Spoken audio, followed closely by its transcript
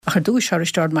Ar dúis ar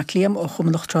istard mac léam ó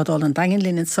chumlachtrádáil an dain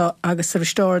línin sa agus ar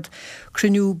istard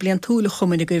cruniú blian túla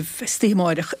chumin goibh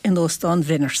stímáireach in óstán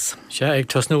Winners. Se ag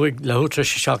tasnúig leútra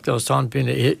sé seach óstán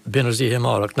Winners í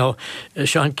hemarach. Ná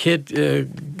se an céad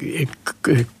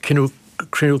cinú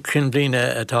crú cin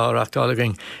blina atá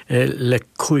rachtálaing le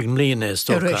 5 mbliana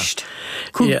stocha. Rist.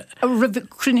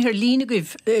 Crunhir lína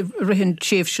goibh rihin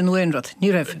séf sin uinrad,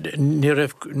 ní raibh. Ní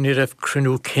raibh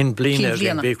crunú cin blina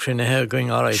bhí crunathe going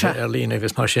áid ar lína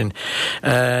agus mar sin.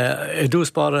 I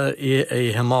dús bara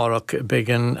I hemarach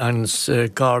began an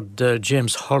guard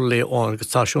James Hurley ón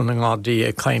agus táisiún an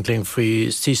gádaí caintling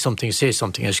faoi see something, say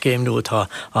something as céim nu atá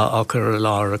achar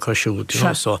lár a cosisiú.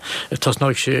 So tas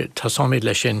náid sé tasámid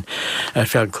lei sin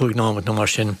feag 5 námad nó mar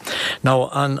sin. Ná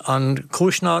an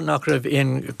cúisná nach raibh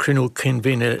in crunú cin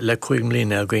bhíine le 5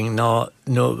 mbliana going ná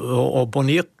ó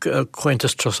buníoch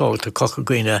chuintas trosáilta cocha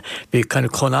gcuoine bhí chuna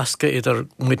conasca idir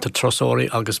muita trosóirí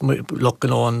agus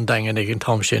lochanáin dagan ag an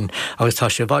tom sin agus tá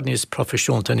sé bhad níos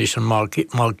profisiúnta níos an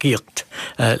margíocht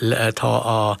tá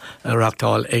á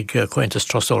reachtáil ag chuintas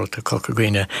trosáilta cocha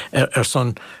gcuoine ar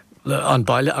son an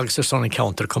baile agus ar son an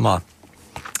counter comá.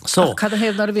 So cad a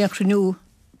héamh nar a bhí an cruniú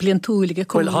blian túlige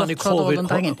hánig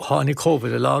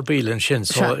COVID a lár bílan sin,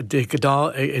 so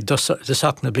dá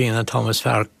sacna blian an Thomas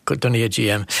Fair don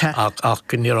GM ach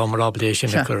ní amráblé sin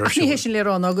le chur. Ní hééis sin le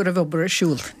rán agur a bhobr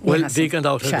siúl. Well, bhí an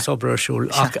dá agus obair siúl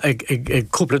ach ag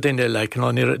cúpla duine le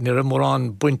ní a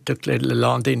mórrán buinte le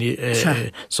lán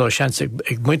daoine so sean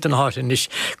ag muint an háit níos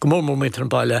go mór muintear an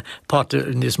baile páta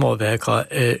níos mó bheitcha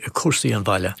cuasaí an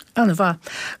baile. Anna bha.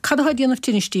 Cad a haidíanamh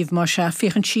tinistíh mar se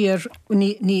féchan siar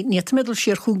ní middle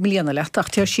siar 5 mbliana le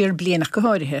ach tíar siar blianach go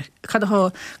háirithe. Cad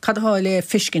a le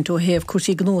fiscin tú héamh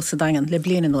cuasaí gnósa dagan le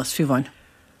bliana nás fiúhain.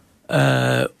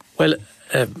 Well,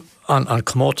 an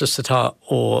commótas atá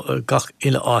ó gach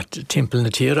ile áit timppla na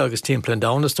tíra agus timppla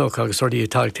dánastoch agus ordaí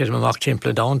táag tíir amach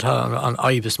timppla dátá an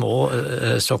aibhis mó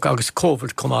stoch agus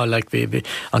COVID comá le bhí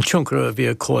an tionchar a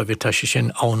bhí COVID tá sé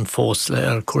sin ann fós le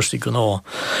ar cuasaí gná.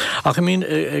 Ach I mean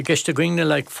geiste gwingna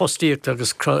le fostíocht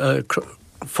agus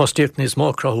fostíocht níos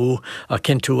mó crathú a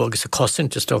cinú agus a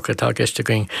cosint stocha tá geiste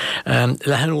going.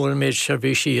 Le henúir méid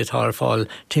seirbhísí atá ar fáil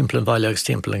timppla baile agus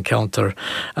timppla an counter.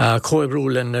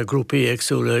 Cóibrúlan grúpaí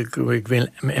agsúla bhfuil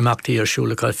imachtaí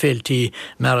arsúlacha féiltí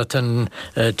marathon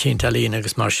tíntalín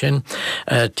agus mar sin.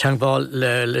 Teangáil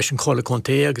leis an chola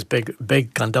conté agus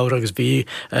beag gan dára agus bhí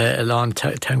lán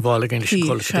teangáil agin leis an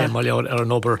chola conté mar leabhar ar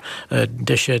an obair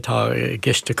deise tá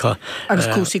geistecha. Agus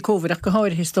cuasaí COVID ach go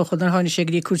háirithe stocha ar tháinig sé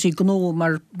go dtí cuasaí gnó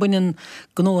mar buinean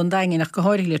gnó an daingin ach go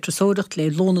háirithe le trasóireacht le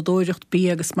lónadóireacht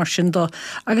bí agus mar sin dá.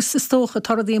 Agus is tócha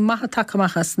tar a dtí maithe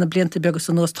takeamachas na blianta begus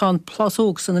an nós tá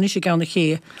plásóg san an isise gceanna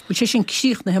ché, bhil sé sin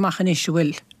cíoch na heamachchan isise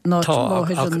bhfuil. Ná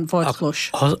an bhádlós.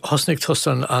 Thosnig tus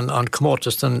an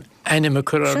commórtas an enime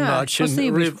chur an náid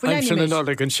sin rih an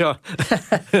nálagan seo.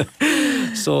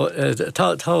 So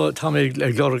tá mé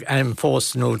le glorg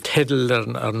fós nó tedal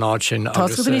ar náid sin. Tá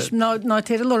ná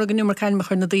tedal organ numar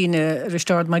caiinmach ar na daoine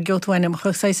ristard mar geothaine a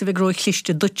chusáis a bheith groig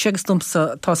chlichte dutse agus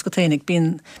dumsa táscaténig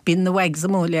bín na wegs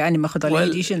am le animach a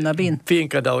léí sin na bín. Bhíon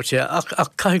go dáte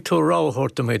ach caiig tú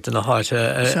ráthirta méid na háite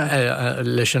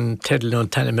leis an tedalún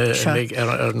tanime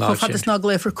ar Fad is ná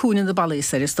léifar cún de ballí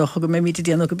sé is doch go mé mí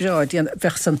déanana go breáid déan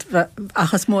vechsant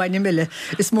achas móine mille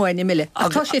is móine mille.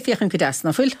 Atá sé féchan go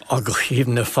deasna fuil? A go híomh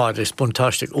na fád is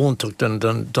buntáisteach óntaach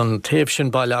don taobh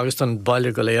sin baile agus don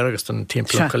baile go léir agus don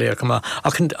timppla go léir cumá.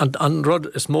 Ach an rud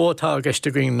is mó tá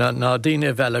geiste going na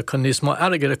daoine bheile chun níos mó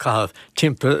airgead a cahabh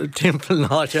timppla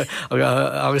náte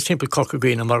agus timppla cocha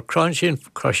gaoine mar craíonn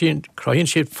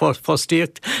siad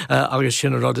fostíocht agus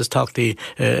sin rud is táchtaí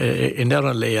in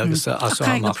an lé agus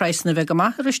na preisna bheith go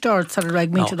maith ristart ar a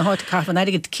raig mínte na háit carfan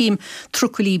airgad cím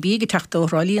trucalí bí teachta ó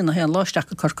rálíon na hen láisteach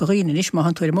go corcoíine is má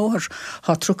hantuir móthir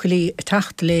há trucalí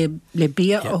techt le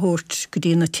bí a thuirt go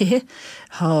dtíana tithe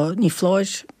há ní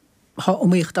fláid há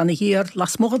omíocht anna híar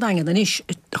las mógad daingin an is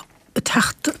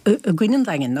techt a gcuinean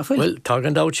daingin na fuil. Well, tá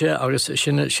an dáte agus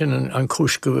sin an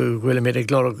cúis go bhfuil mé ag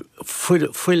glór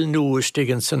fuil nua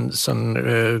stigan san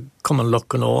cuman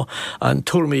locan ó an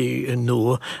turmí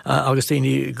nua agus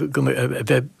daoine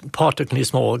bheith páteach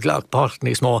níos mó, gleach páteach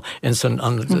níos mó in san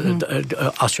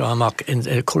asio amach in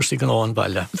cuasaí gan á an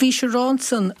baile. Bhí sé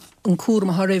ránsan an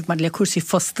cúrma tha raibh mar le cuasaí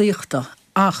fostíochta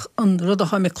ach an rud a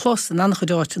haid me clos an annach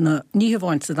dáitina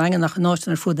níomhhaint sa dagan nach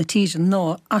náitin ar fud na tíisin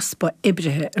ná aspa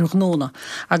ibrithe ar gnóna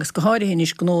agus go háirithe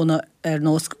níos gnóna ar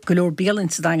nós go leor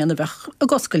béalinn sa dagan a bheith a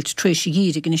goscailt tréisi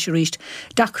gíri gan is ríist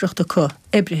dacreachta chu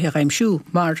ibrithe raimsú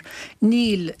mar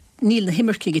níl na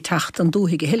himmerciige techt an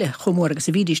dúthaige heile chomór agus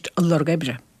a bhídíist an lorg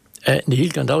ibre. Níl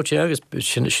gan dáte agus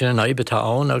sin naibetá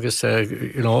an agus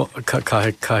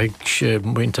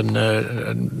muinten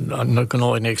an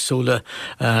gnáin agsúla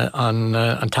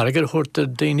an targar chuirta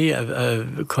daoine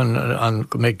chun an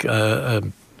go méid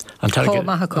an targar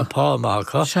pá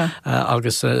macha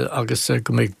agus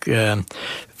go méid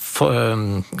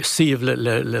síomh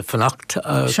le fannacht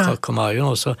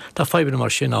cumáú, so tá feibanna mar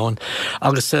sin ann.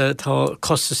 Agus tá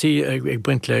costaí ag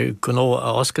buint le gnó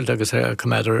a oscailt agus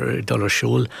cuméidir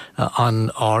dollarsúl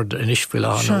an ard in isfuil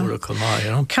an úra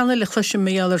cumáú. Ceanna le chluise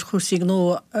méallar chusaí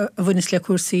gnó a bhainnis le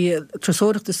cuasaí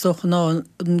trasóireachta socha ná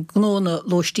an gnóna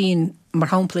lóistín mar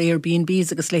hapla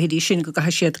Airbnbs agus lehéadí sin go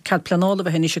siad cad planála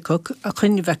bheit henni se cook a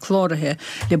chunne bheith chláirithe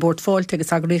le bord fáilte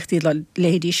agus agréchttaí le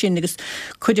lehéadí sin agus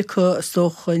chuide chu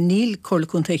socha níl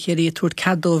cholaúnta chéirí túir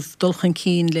cadmh dulchan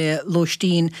cín le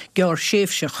lóistín gear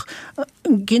séfseach.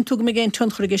 Ginn tú go mé géin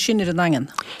tunchar sin ar an angan?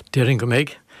 Déirn go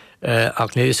méid. Ach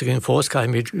nééis a gin fós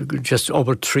caiimid just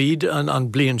ober tríd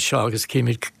an blian seo agus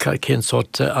céimiid cén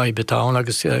sort aibetán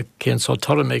agus cén sort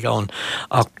torra méid an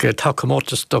ach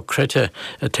takeamórtas do crete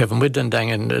tefamid an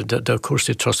dagen de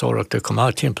cuasaí trasóireachta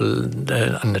comá timppel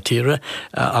an na tíre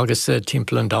agus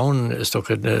timppel an dain sto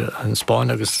an Spáin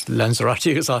agus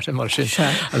Lanzarote agus áte mar sin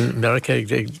an America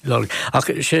ach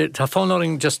sé tá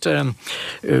fánáring just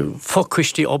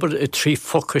focuistí ober trí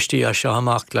focuistí a seo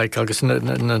amach agus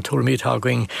na túrmíid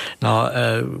haing ná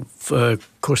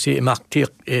cuasaí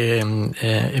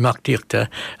imachtíochta,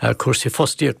 cuasaí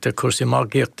fostíochta, cuasaí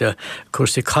margéochta,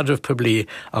 cuasaí cadmh poblí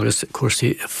agus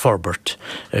cuasaí forbert.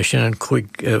 Sin an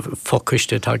chuig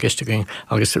focuiste tá geistigin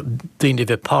agus daoine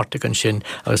bheith páirrta an sin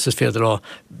agus is féidir rá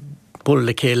bull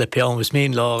le chéile peán was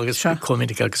mín lá agus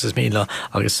communic agus is mín lá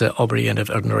agus obaíanamh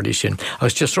ar an ordí sin.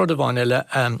 Agus just rud a bháin eile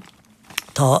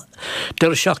tá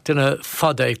deir seachtainna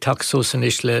fada ag taxú san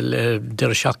is le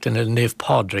deir seachtainna néomh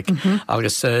Pádraig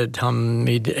agus tá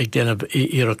míad ag déanamh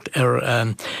iirecht ar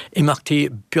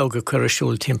imachtaí beaga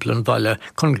chuirsúil timppla an bhaile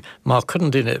chun má chun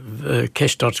duine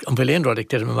ceistart an bhfuil éonrád ag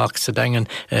déanamh amach sa dagan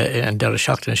an deir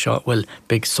seachtainna seo bhfuil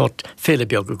beag sort féle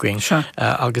beaga going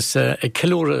agus ag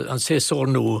ceúra an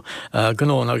séasór nó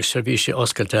gnón agus servíise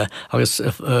oscailte agus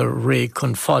ré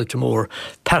chun fáilte mór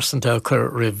persanta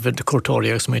chur rih de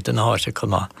cuairtóirí agus muid an háte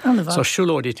chumá. So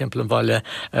siúlóidí timppla an bhaile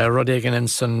rodégan in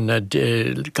san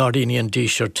Gardenian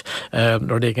t-shirt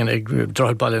rodégan ag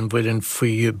droidballin bhfuilin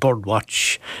faoi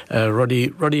Birdwatch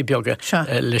rodí beaga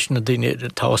leis na daine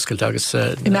tá oscailte agus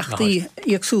imachtaí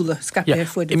agsúla scapéir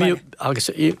fuair de bhaile. Agus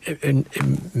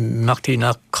imachtaí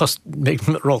na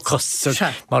rá cost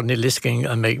mar ní liscing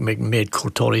a méid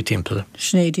cuairtóirí timppla.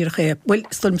 Snéidir ché bhfuil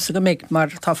stumsa go méid mar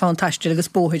tá fantáiste agus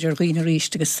bóthaidir riine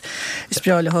ríist agus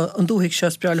spreáilethe an dúthaigh seo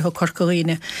spreáilethe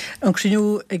corcaíine an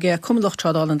cruinú ag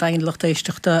cumlachtrádáil an dain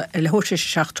lechtaíisteachta le hóise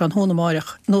seach an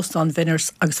hónamáireach nósán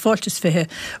Winners agus fáiltas fithe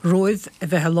roimh a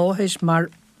bheitthe láthais mar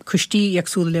custí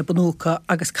agsúla le banúcha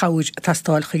agus cabhaid a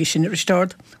tastáil chuige sin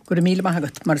Richard go 1,000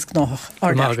 mar is gnáthach.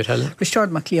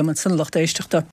 Richard mac líam an san lechtaíisteachta.